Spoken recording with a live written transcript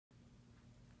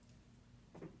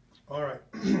All right.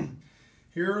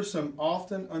 Here are some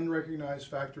often unrecognized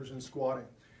factors in squatting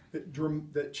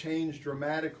that change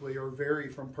dramatically or vary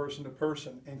from person to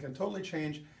person and can totally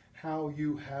change how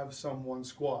you have someone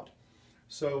squat.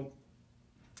 So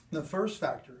the first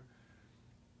factor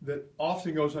that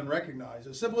often goes unrecognized,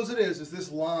 as simple as it is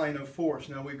this line of force.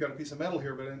 Now we've got a piece of metal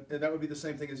here, but that would be the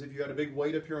same thing as if you had a big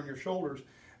weight up here on your shoulders,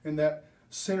 and that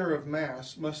center of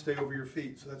mass must stay over your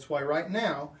feet. So that's why right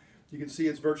now you can see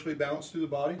it's virtually balanced through the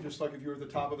body, just like if you were at the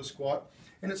top of a squat,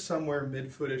 and it's somewhere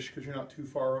mid-footish because you're not too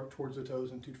far towards the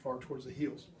toes and too far towards the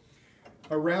heels.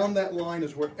 Around that line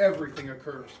is where everything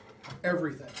occurs,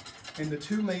 everything. And the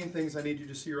two main things I need you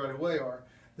to see right away are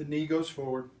the knee goes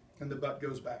forward and the butt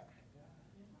goes back.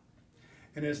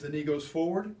 And as the knee goes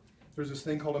forward, there's this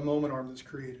thing called a moment arm that's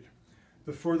created.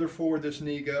 The further forward this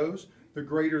knee goes, the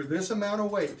greater this amount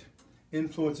of weight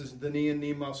influences the knee and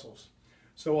knee muscles.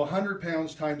 So 100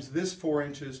 pounds times this 4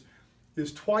 inches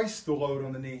is twice the load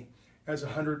on the knee as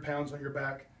 100 pounds on your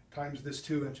back times this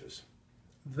 2 inches.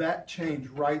 That change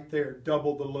right there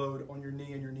doubled the load on your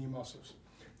knee and your knee muscles.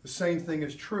 The same thing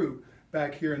is true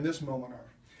back here in this moment arm.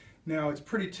 Now it's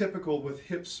pretty typical with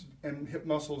hips and hip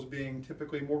muscles being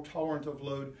typically more tolerant of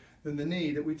load than the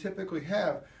knee that we typically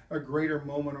have a greater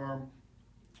moment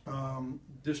arm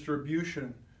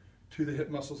distribution to the hip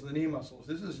muscles and the knee muscles.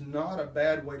 This is not a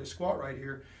bad way to squat right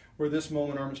here, where this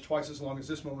moment arm is twice as long as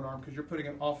this moment arm, because you're putting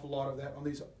an awful lot of that on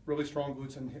these really strong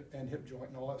glutes and hip joint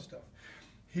and all that stuff.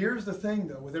 Here's the thing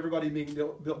though, with everybody being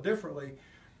built differently,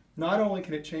 not only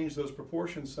can it change those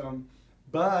proportions some,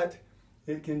 but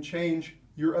it can change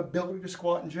your ability to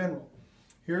squat in general.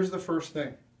 Here's the first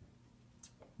thing.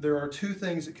 There are two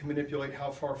things that can manipulate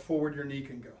how far forward your knee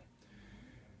can go.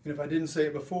 And if I didn't say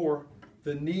it before,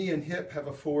 the knee and hip have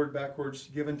a forward-backwards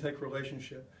give and take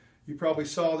relationship. You probably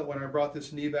saw that when I brought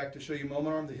this knee back to show you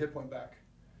moment arm, the hip went back.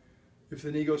 If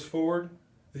the knee goes forward,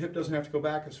 the hip doesn't have to go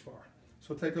back as far.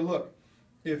 So take a look.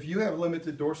 If you have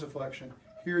limited dorsiflexion,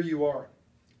 here you are.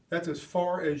 That's as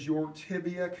far as your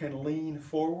tibia can lean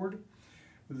forward,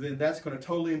 then that's going to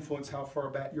totally influence how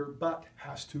far back your butt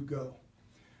has to go.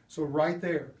 So right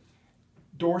there,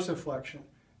 dorsiflexion.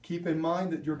 Keep in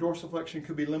mind that your dorsiflexion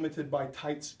could be limited by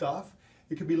tight stuff.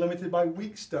 It could be limited by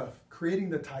weak stuff, creating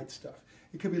the tight stuff.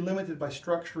 It could be limited by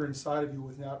structure inside of you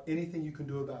without anything you can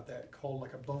do about that, called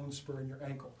like a bone spur in your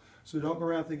ankle. So don't go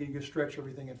around thinking you can stretch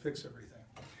everything and fix everything.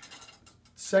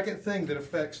 Second thing that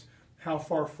affects how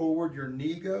far forward your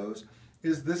knee goes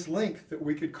is this length that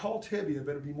we could call tibia,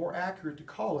 but it would be more accurate to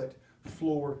call it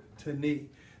floor to knee.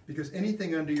 Because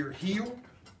anything under your heel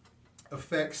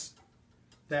affects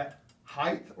that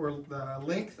height or the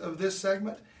length of this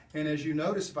segment. And as you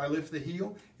notice, if I lift the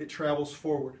heel, it travels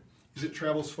forward. As it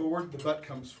travels forward, the butt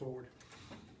comes forward.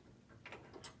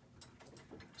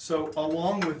 So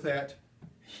along with that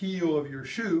heel of your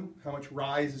shoe, how much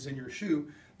rise is in your shoe,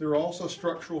 there are also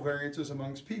structural variances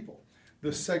amongst people. The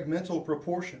segmental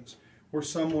proportions, where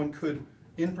someone could,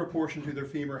 in proportion to their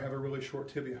femur, have a really short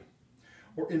tibia,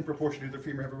 or in proportion to their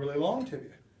femur, have a really long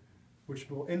tibia, which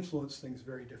will influence things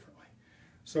very differently.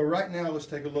 So right now, let's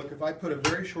take a look. If I put a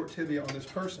very short tibia on this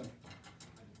person,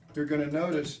 you're going to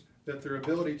notice that their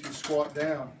ability to squat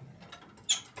down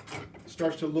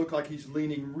starts to look like he's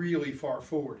leaning really far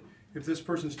forward. If this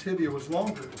person's tibia was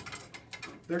longer,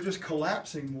 they're just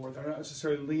collapsing more. They're not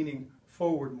necessarily leaning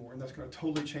forward more, and that's going to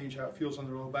totally change how it feels on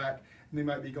their low back. And they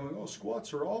might be going, oh,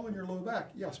 squats are all in your low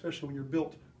back. Yeah, especially when you're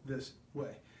built this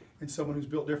way. And someone who's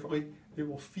built differently, it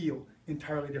will feel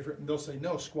entirely different. And they'll say,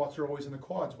 no, squats are always in the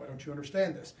quads. Why don't you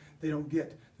understand this? They don't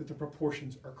get that the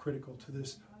proportions are critical to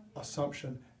this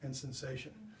assumption and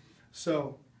sensation.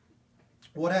 So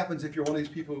what happens if you're one of these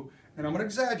people, and I'm going to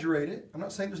exaggerate it, I'm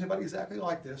not saying there's anybody exactly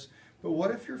like this, but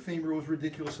what if your femur was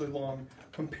ridiculously long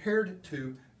compared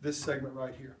to this segment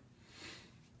right here?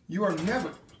 You are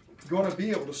never going to be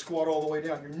able to squat all the way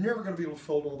down. You're never going to be able to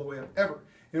fold all the way up, ever.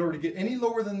 In order to get any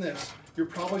lower than this, you're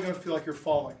probably going to feel like you're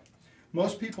falling.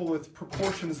 Most people with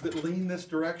proportions that lean this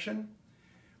direction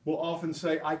will often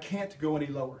say, I can't go any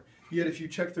lower. Yet if you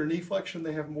check their knee flexion,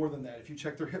 they have more than that. If you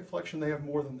check their hip flexion, they have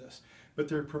more than this. But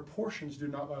their proportions do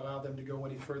not allow them to go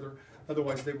any further.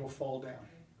 Otherwise, they will fall down.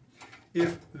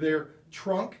 If their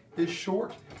trunk is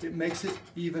short, it makes it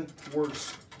even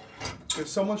worse. If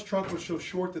someone's trunk was so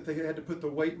short that they had to put the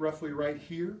weight roughly right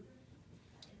here,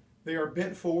 they are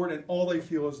bent forward and all they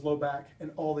feel is low back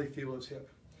and all they feel is hip.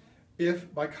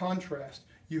 If, by contrast,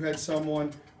 you had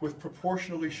someone with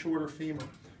proportionally shorter femur,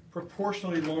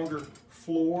 proportionally longer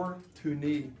floor to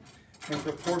knee, and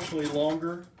proportionally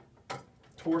longer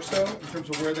torso in terms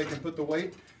of where they can put the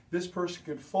weight, This person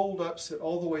can fold up, sit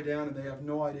all the way down, and they have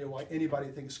no idea why anybody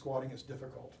thinks squatting is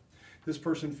difficult. This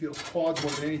person feels quads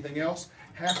more than anything else.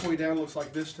 Halfway down looks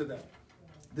like this to them.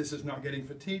 This is not getting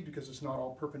fatigued because it's not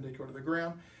all perpendicular to the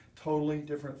ground. Totally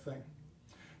different thing.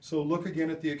 So look again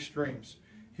at the extremes.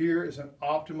 Here is an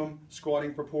optimum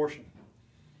squatting proportion.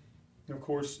 And of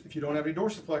course, if you don't have any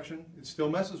dorsiflexion, it still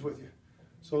messes with you.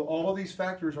 So all of these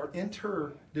factors are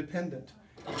interdependent.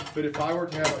 But if I were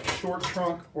to have a short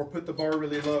trunk or put the bar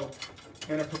really low,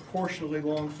 and a proportionally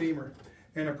long femur,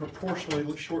 and a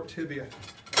proportionally short tibia,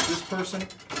 this person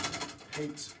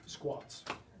hates squats.